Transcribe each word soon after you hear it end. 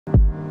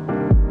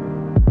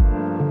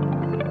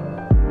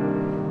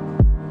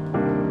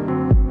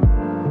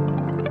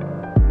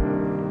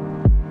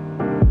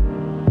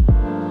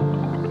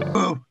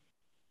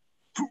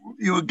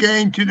your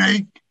game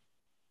today?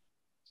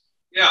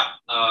 Yeah,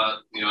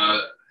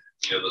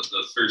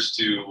 the first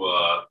two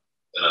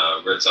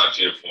Red Sox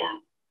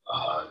uniform.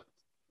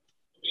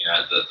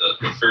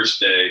 The first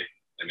day,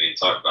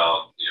 talk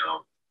about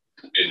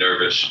being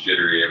nervous,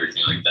 jittery,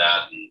 everything like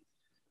that, and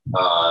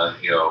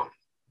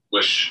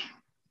wish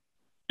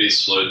be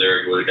slowed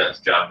there, would have got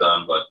the job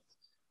done, but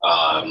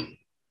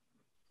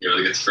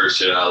to get the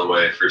first hit out of the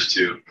way, first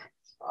two,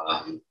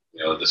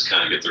 just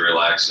kind of get to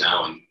relax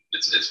now, and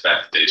it's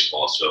back to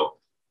baseball. So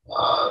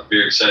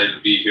very excited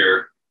to be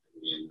here.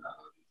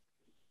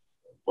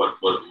 What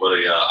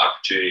a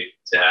opportunity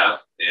to have,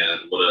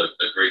 and what a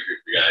great group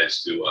of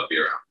guys to be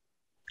around.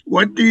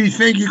 What do you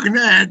think you can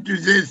add to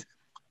this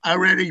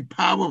already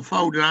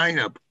powerful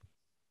lineup?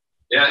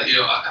 Yeah,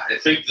 I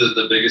think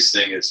the biggest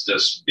thing is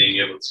just being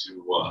able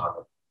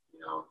to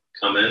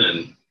come in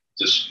and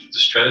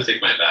just try to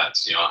take my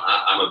bats.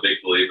 I'm a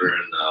big believer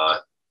in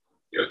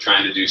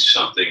trying to do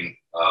something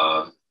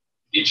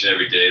each and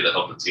every day to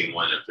help the team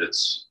win. If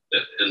it's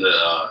in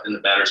the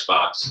batter's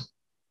box,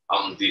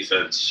 out in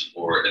defense,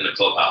 or in the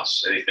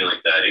clubhouse, anything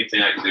like that.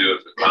 Anything I can do,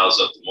 if it piles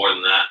up to more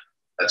than that,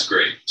 that's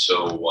great.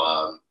 So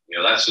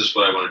that's just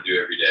what I want to do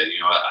every day.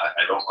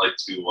 I don't like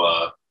to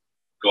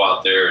go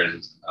out there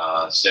and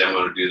say I'm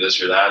going to do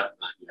this or that.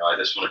 I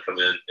just want to come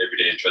in every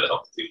day and try to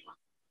help the team win.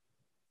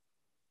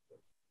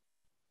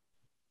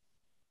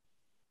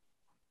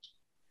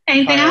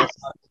 Anything else?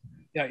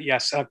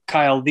 Yes,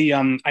 Kyle.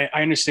 I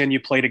understand you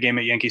played a game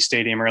at Yankee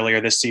Stadium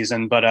earlier this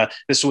season, but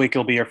this week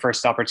will be your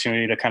first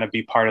opportunity to kind of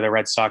be part of the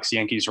Red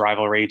Sox-Yankees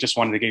rivalry. Just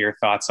wanted to get your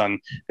thoughts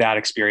on that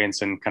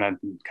experience and kind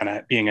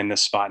of being in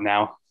this spot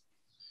now.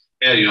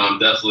 Yeah, I'm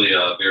definitely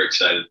very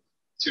excited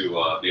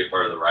to be a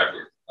part of the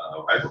rivalry.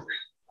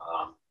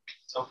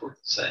 It's tough word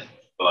to say,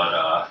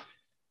 but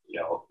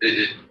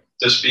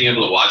just being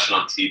able to watch it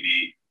on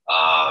TV,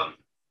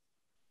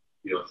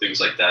 things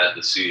like that,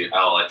 to see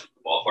how electric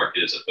the ballpark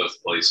is at both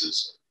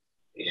places,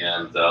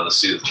 and to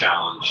see the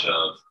challenge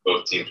of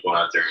both teams going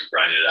out there and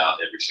grinding it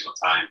out every single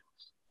time.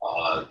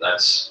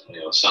 That's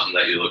something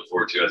that you look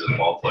forward to as a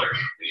ball player,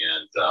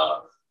 and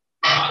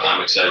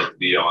I'm excited to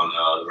be on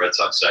the Red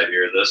Sox side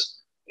here of this,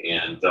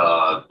 and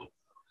go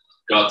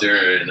out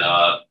there and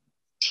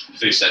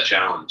face that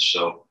challenge.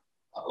 So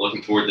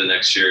looking forward to the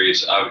next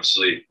series.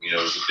 Obviously, it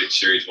was a big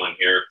series one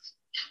here,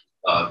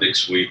 big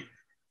sweep.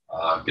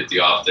 Get the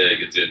off day,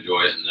 get to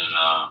enjoy it, and then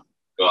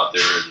go out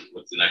there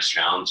with the next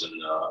challenge and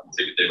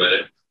take it day by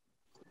day.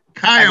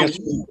 Kyle,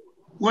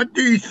 what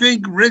do you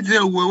think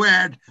Rizzo will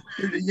add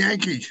to the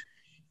Yankees?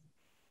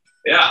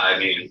 Yeah,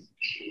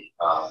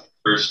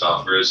 first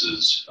off, Riz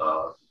is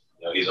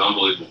he's an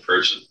unbelievable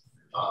person.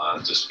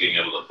 Just being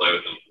able to play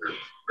with him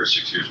for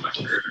 6 years of my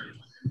career.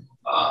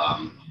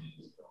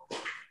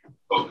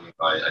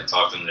 I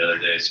talked to him the other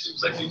day. It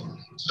seems like he's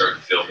starting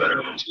to feel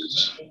better, which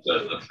is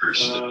the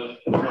first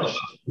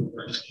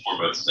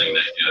foremost thing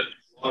that you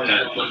kind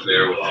of look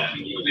there with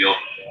the deal.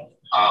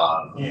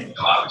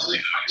 Obviously,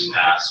 he's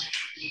passed.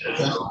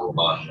 So,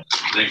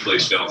 thankfully,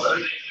 he's feeling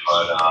better.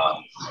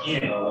 But,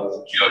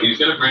 he's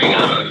going to bring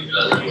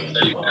a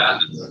steady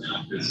bat that's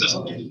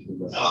consistent.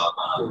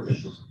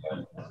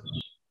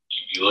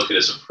 You look at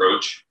his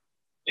approach,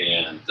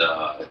 and,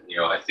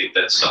 I think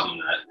that's something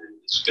that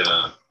is going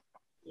to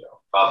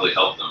probably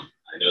help them.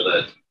 I know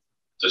that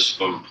just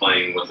from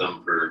playing with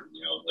him for,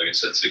 like I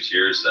said, 6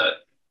 years,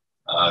 that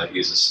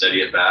he's a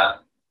steady at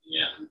bat,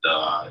 and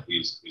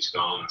he's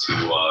going to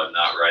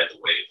not ride the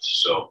waves.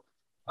 So,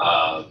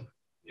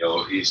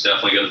 he's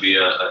definitely going to be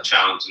a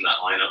challenge in that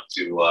lineup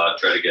to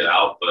try to get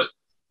out. But,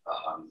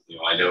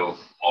 I know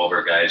all of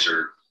our guys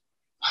are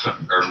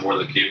more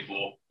than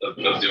capable of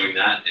doing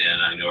that,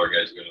 and I know our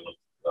guys are going to look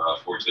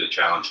forward to the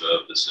challenge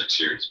of this next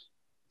series.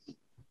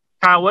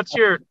 Kyle, what's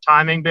your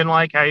timing been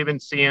like? How you been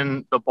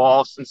seeing the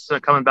ball since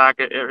coming back?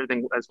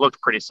 Everything has looked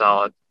pretty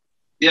solid.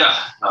 Yeah,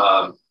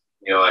 I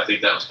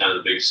think that was kind of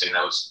the biggest thing.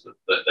 That was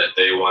that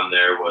day one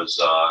there was,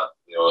 a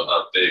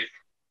big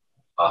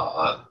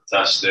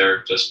test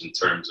there, just in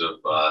terms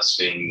of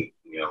seeing,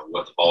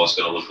 what the ball is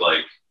going to look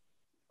like,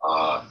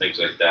 things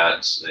like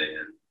that.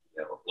 And,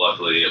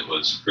 luckily it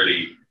was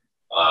pretty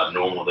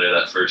normal there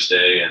that first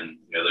day. And,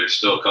 there's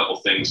still a couple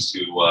things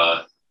to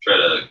try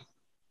to,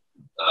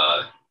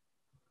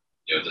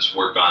 just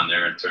work on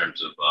there in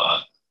terms of,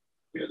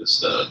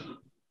 just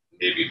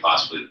maybe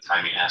possibly the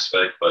timing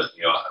aspect. But,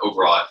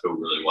 overall, I feel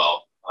really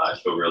well. I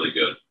feel really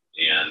good.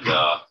 And,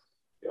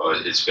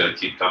 it's going to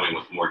keep coming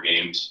with more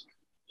games.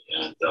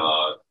 And,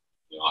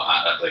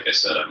 like I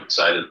said, I'm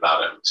excited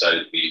about it. I'm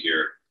excited to be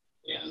here.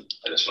 And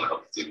I just want to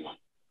help the team win.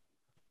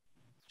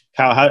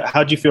 Kyle,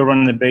 how'd you feel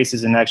running the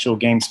bases in actual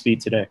game speed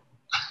today?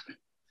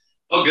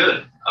 Oh,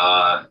 good.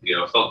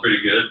 Felt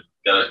pretty good.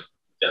 Got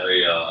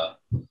a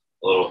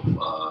little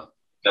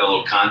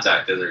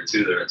contact in there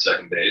too, there at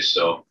second base.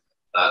 So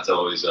that's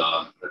always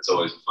a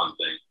fun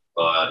thing.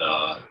 But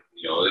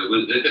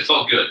it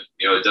felt good.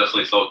 It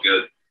definitely felt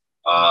good.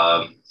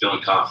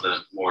 Feeling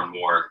confident more and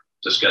more.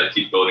 Just got to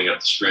keep building up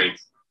the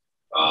strength.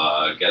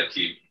 Got to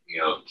keep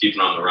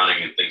keeping on the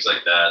running and things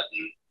like that.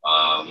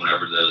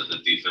 whenever the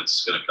defense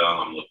is going to come,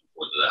 I'm looking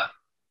forward to that.